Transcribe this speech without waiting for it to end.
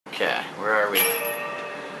Okay, where are we?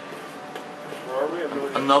 Where are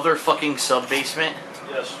we? Another fucking sub-basement?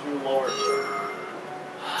 Yes, move lower.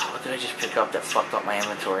 What did I just pick up that fucked up my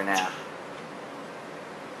inventory now?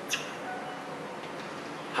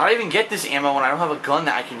 How do I even get this ammo when I don't have a gun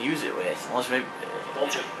that I can use it with? Unless maybe...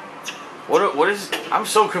 Dump it. What is... I'm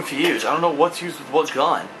so confused. I don't know what's used with what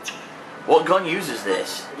gun. What gun uses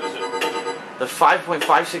this? What is it? The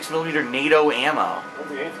 5.56mm NATO ammo. I don't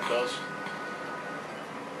think anything does.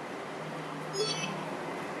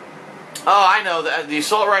 Oh, I know. The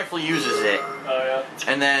assault rifle uses it. Oh, yeah.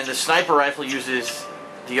 And then the sniper rifle uses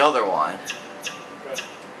the other one. Okay.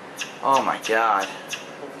 Oh my god.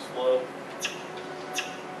 Hope this low.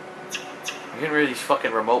 I'm getting rid of these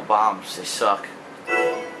fucking remote bombs. They suck.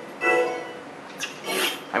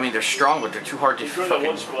 I mean, they're strong, but they're too hard to You're good fucking at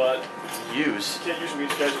one spot. use. You can't use them,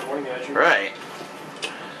 these guys are pointing at you. Right.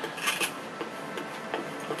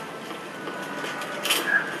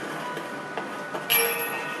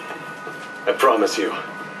 I promise you,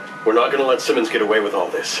 we're not gonna let Simmons get away with all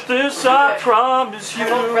this. This I promise you. I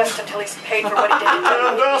won't rest until he's paid for what he did. And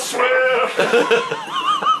I swear.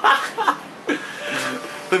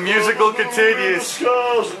 The musical continues.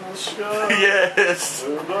 Scars in the sky. Yes.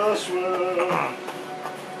 And I swear.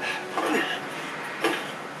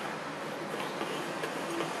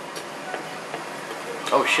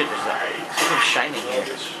 Oh shit, there's something shining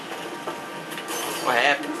here. What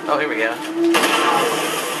happened? Oh, here we go.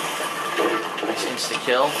 Nice insta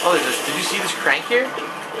kill. Oh, there's this. Did you see this crank here?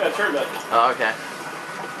 Yeah, turn that. Oh, okay.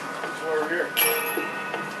 It's over here.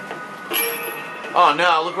 Oh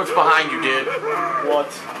no, look what's behind you, dude.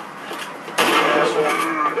 What? Asshole.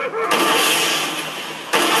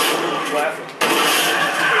 Laughing.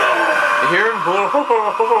 You hear him?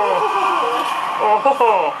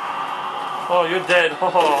 Oh, you're dead.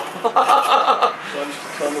 Sun's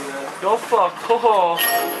coming in. You're fucked.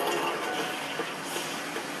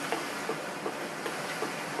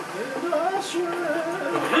 And I swear.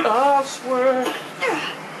 I swear.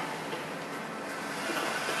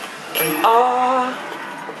 And I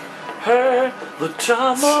had the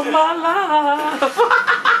time of my life.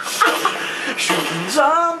 Shooting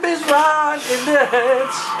zombies right in the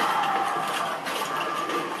heads.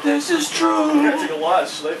 This is You true. gotta take a lot of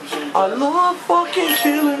sleep machine. I love fucking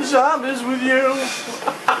killing zombies with you.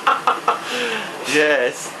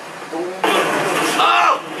 Yes.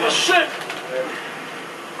 Oh! Shit!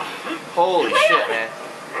 Holy shit, man.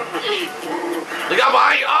 Look out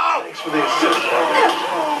behind you! Oh! Thanks for the assist.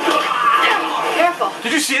 Careful.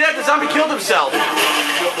 Did you see that? The zombie killed himself.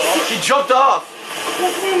 He jumped off.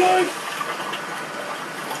 What's my life?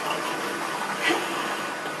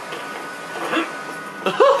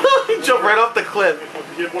 He jumped right off the cliff.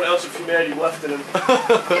 He had 1 ounce of humanity left in him.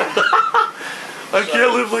 I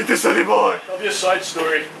can't live like this anymore. That'll be a side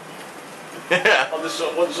story Yeah. on this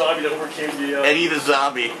one zombie that overcame the. Eddie the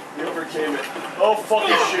zombie. He overcame it. Oh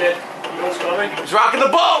fucking shit! You know what's coming? He's rocking the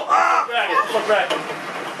boat. Ah! Fuck back!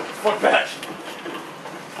 Fuck back!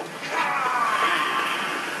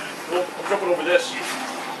 Oh, I'm jumping over this.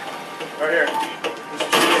 Right here.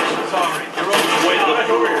 Sorry. You're way back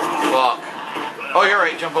over here. Fuck. Oh, you're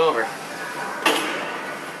right. Jump over.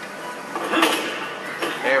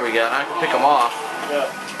 There we go. Now I can pick him off.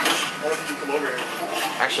 Yeah. I don't think you come over here.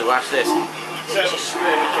 Actually, watch this. This ass will spin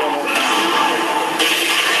and come over.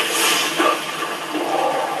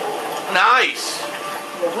 Nice.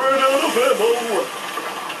 Rid of ammo.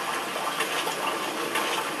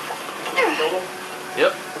 Killed him?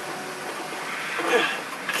 Yep.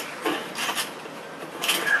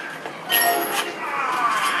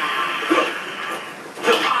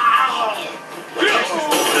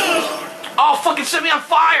 Oh, fucking set me on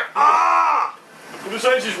fire! Ah! Who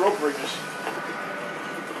designs these rope bridges?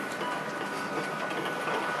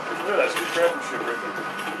 Yeah, that's good craftsmanship right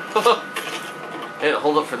there. Hey,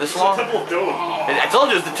 hold up for this It's the long? Temple of Doom. I told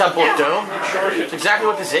you it was the Temple of Doom. Charge It's it. exactly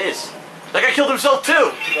what this is. That guy killed himself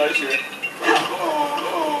too. Nice here.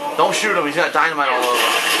 Don't shoot him. He's got dynamite all over him.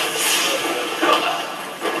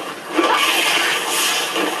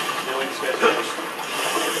 Killing these guys first.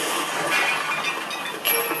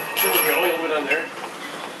 Here we go. He'll go down there.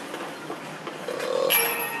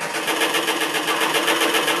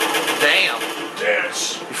 Damn. Dance.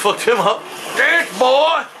 You fucked him up. Dance,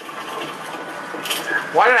 boy.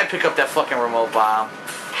 Why did I pick up that fucking remote bomb?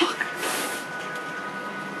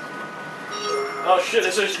 Oh shit,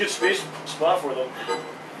 this is a good spot for them.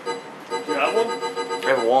 Do you have one? I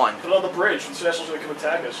have one. Put it on the bridge. This asshole's gonna come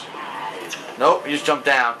attack us. Nope, you just jumped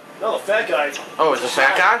down. No, the fat guy. Oh, is the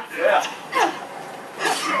fat guy? Yeah.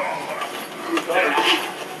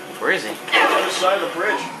 Where is he? On the other side of the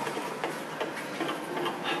bridge.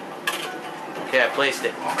 Okay, I placed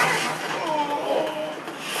it. I'll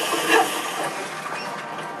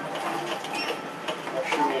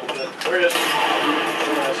shoot a little bit. There it is.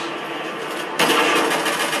 Very nice.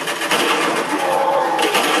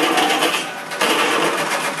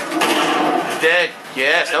 Dead.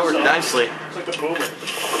 Yes, that worked nicely. It's like the boomer.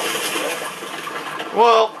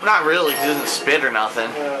 Well, not really. He doesn't spit or nothing,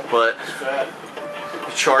 Yeah, but it's fat.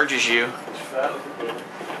 he charges you. It's fat like a boomer.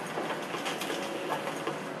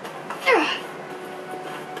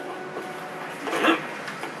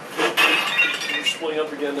 We're splitting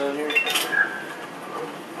up again down here.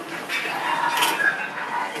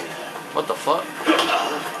 What the fuck?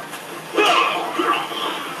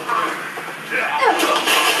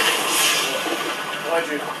 Behind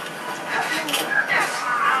you.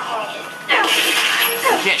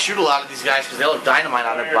 You can't shoot a lot of these guys because they all have dynamite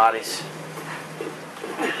on their bodies.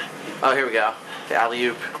 Oh, here we go. The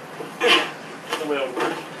alley-oop. The way it'll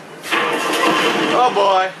work. Oh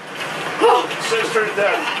boy. Says turn it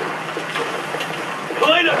down.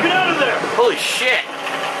 Elena, get out of there! Holy shit.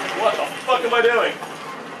 What the fuck am I doing?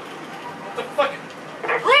 What the fuck?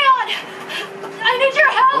 Leon! I need your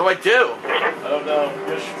help! What do? I don't know. You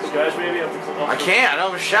gotta shoot these guys maybe? I can't. I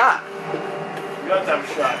don't have a shot. You got to have a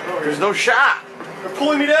shot. Go over There's here. no shot. They're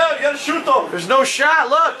pulling me down. You gotta shoot them. There's no shot.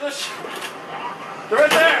 Look. They're right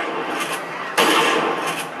there.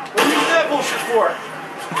 What are you using that bullshit for?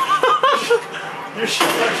 You're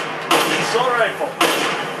shooting assault rifle.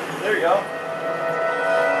 There you go.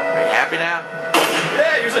 Are you happy now?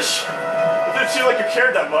 Yeah, use a It didn't seem like you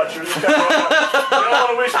cared that much. You just kept going. You don't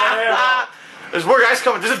want to waste my ammo. There's more guys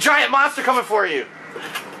coming. There's a giant monster coming for you.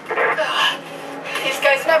 These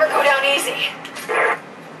guys never go down easy.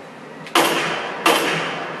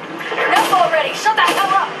 Enough already! Shut the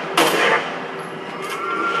hell up!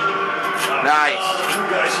 Nice. You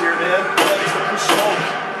guys here, man. That is the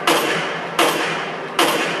smoke.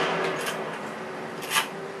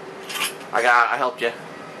 I helped you.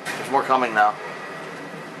 There's more coming now.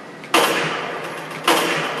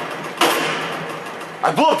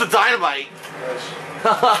 I blew up the dynamite. Nice.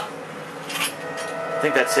 I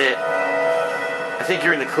think that's it. I think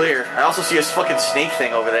you're in the clear. I also see a fucking snake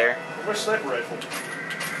thing over there. Where's my sniper rifle?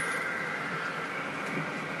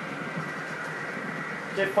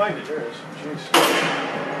 Can't find it. There it is. Jeez. I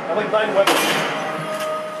have like 9 weapons.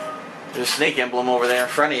 There's a snake emblem over there in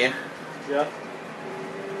front of you. Yeah.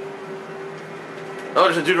 Oh,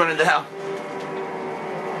 there's a dude running down.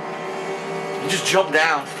 He just jumped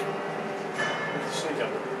down. Where's the snake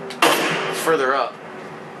emblem? It's further up.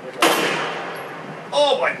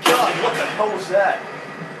 Oh my god, what the hell was that?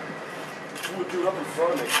 Blew a dude up in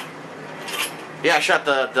front of me. Yeah, I shot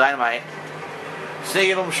the dynamite. Snake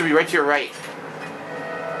emblem should be right to your right.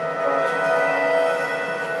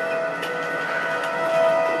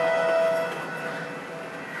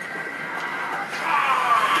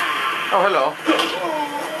 Oh, hello.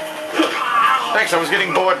 Thanks, I was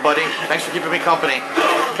getting bored, buddy. Thanks for keeping me company.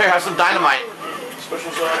 Here, have some dynamite.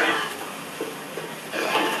 Special zombie.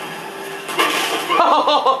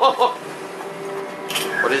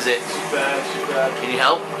 What is it? It's bad, it's bad. Can you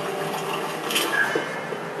help?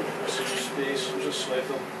 Space, we'll just snipe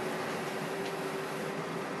them.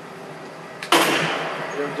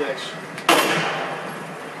 They're dicks.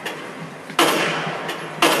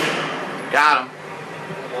 Got him.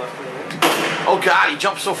 Oh god, he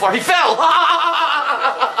jumped so far. He fell!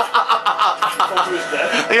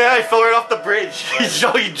 Yeah, he fell right off the bridge.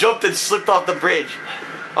 He jumped and slipped off the bridge.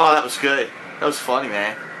 Oh, that was good. That was funny,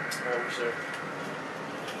 man.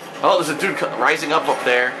 Oh, there's a dude rising up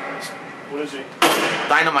there. What is he?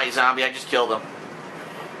 Dynamite zombie. I just killed him.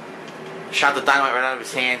 Shot the dynamite right out of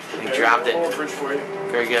his hand and he dropped it. Bridge for you.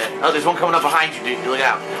 Very good. Oh, there's one coming up behind you, dude. Look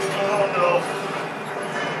out. Oh no.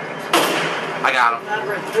 I got him. Not a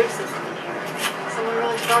bridge system in here. Someone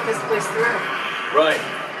really thought this place through. Right.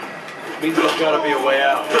 Means there's gotta be a way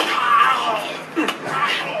out.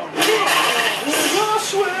 I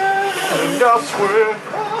swear.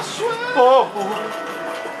 Oh.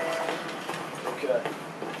 Okay.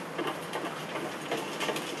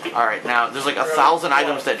 Alright, now there's like 1,000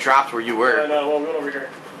 items that dropped where you Yeah, were. no, well, we're over here.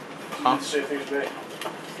 Huh? The same thing as me.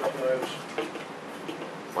 Dropping items.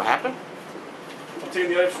 What happened? I'm taking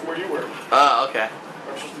the items from where you were. Oh, okay.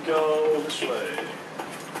 I'm supposed to go this way.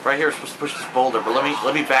 Right here, we're supposed to push this boulder, but let me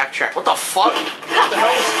backtrack. What the fuck? What the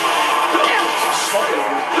hell is smoking over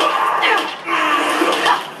here?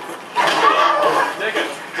 Dick it.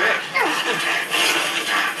 Dick.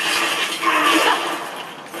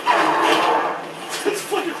 It's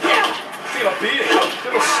fucking taking a beating.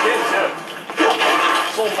 Look at skin too.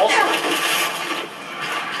 So muscle.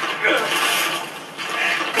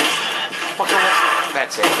 motherfucker.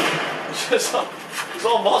 That's it. It's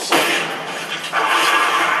all muscle.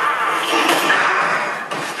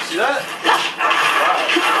 See that? Wow.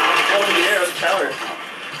 Over the air, the counter.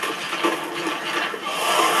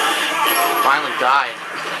 Finally died.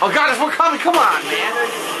 Oh god, we're coming. Come on, man.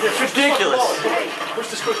 It's ridiculous. Hey, push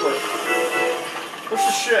this quickly. Push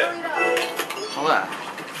the shit. Hold on.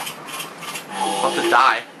 About to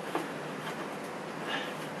die.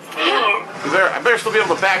 I better still be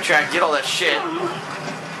able to backtrack and get all that shit.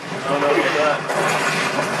 Oh no, get that.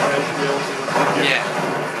 Yeah.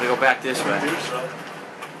 I'm gonna go back this way.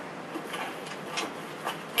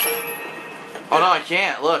 Oh no, I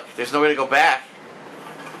can't. Look, there's no way to go back.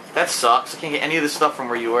 That sucks. I can't get any of this stuff from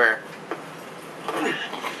where you were.